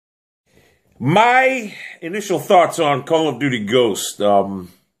My initial thoughts on Call of Duty Ghost.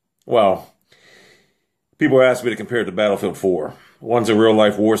 Well, people ask me to compare it to Battlefield 4. One's a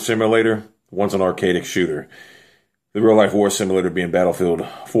real-life war simulator. One's an arcadic shooter. The real-life war simulator being Battlefield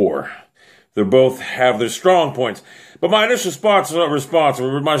 4. They both have their strong points. But my initial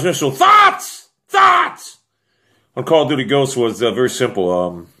my initial thoughts on Call of Duty Ghost was very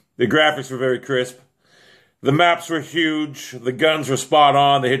simple. The graphics were very crisp. The maps were huge. The guns were spot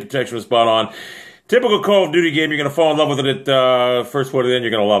on. The hit detection was spot on. Typical Call of Duty game, you're going to fall in love with it at first point, and then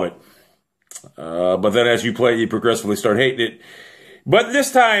you're going to love it. But then as you play, you progressively start hating it. But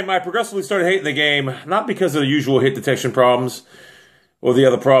this time, I progressively started hating the game, not because of the usual hit detection problems or the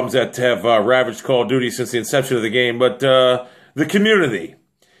other problems that have ravaged Call of Duty since the inception of the game, but the community.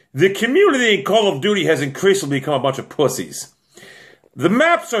 The community in Call of Duty has increasingly become a bunch of pussies. The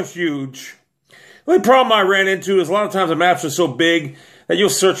maps are huge. The only problem I ran into is a lot of times the maps are so big that you'll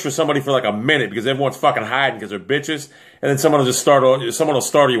search for somebody for like a minute because everyone's fucking hiding because they're bitches, and then someone will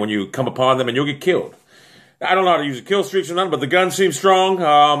start you when you come upon them and you'll get killed. I don't know how to use a kill streaks or nothing, but the gun seems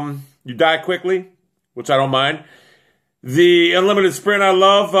strong. You die quickly, which I don't mind. The unlimited sprint I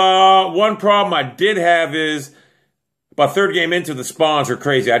love. One problem I did have is about third game into, the spawns are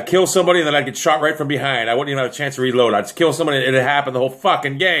crazy. I'd kill somebody and then I'd get shot right from behind. I wouldn't even have a chance to reload. I'd kill somebody and it happened the whole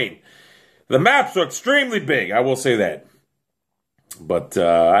fucking game. The maps are extremely big, I will say that. But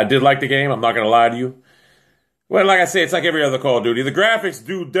I did like the game, I'm not going to lie to you. Well, like I say, it's like every other Call of Duty. The graphics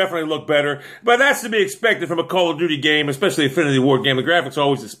do definitely look better, but that's to be expected from a Call of Duty game, especially Infinity Ward game. The graphics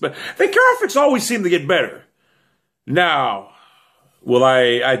always seem to get better. Now, well,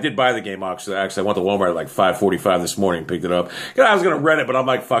 I did buy the game, actually. I went to Walmart at like 5:45 this morning and picked it up. I was going to rent it, but I'm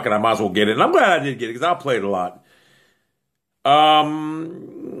like, fuck it, I might as well get it. And I'm glad I did get it, because I'll play it a lot.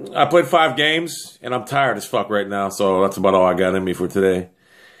 I played 5 games, and I'm tired as fuck right now, so that's about all I got in me for today.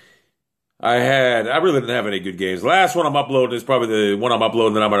 I really didn't have any good games. The last one I'm uploading is probably the one I'm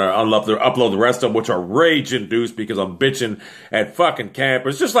uploading, then I'm going to upload the rest of them, which are rage-induced because I'm bitching at fucking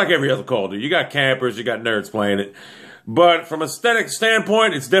campers, just like every other Call of Duty. You got campers, you got nerds playing it. But from an aesthetic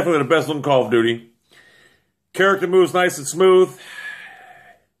standpoint, it's definitely the best looking Call of Duty. Character moves nice and smooth.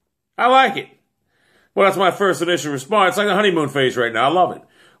 I like it. Well, that's my first initial response. It's like the honeymoon phase right now. I love it.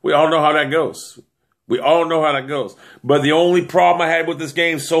 We all know how that goes. But the only problem I had with this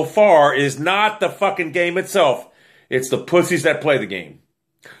game so far is not the fucking game itself. It's the pussies that play the game.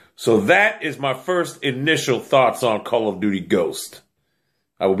 So that is my first initial thoughts on Call of Duty Ghost.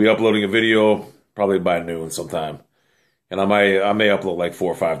 I will be uploading a video probably by noon sometime. And I may upload like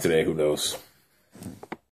 4 or 5 today. Who knows?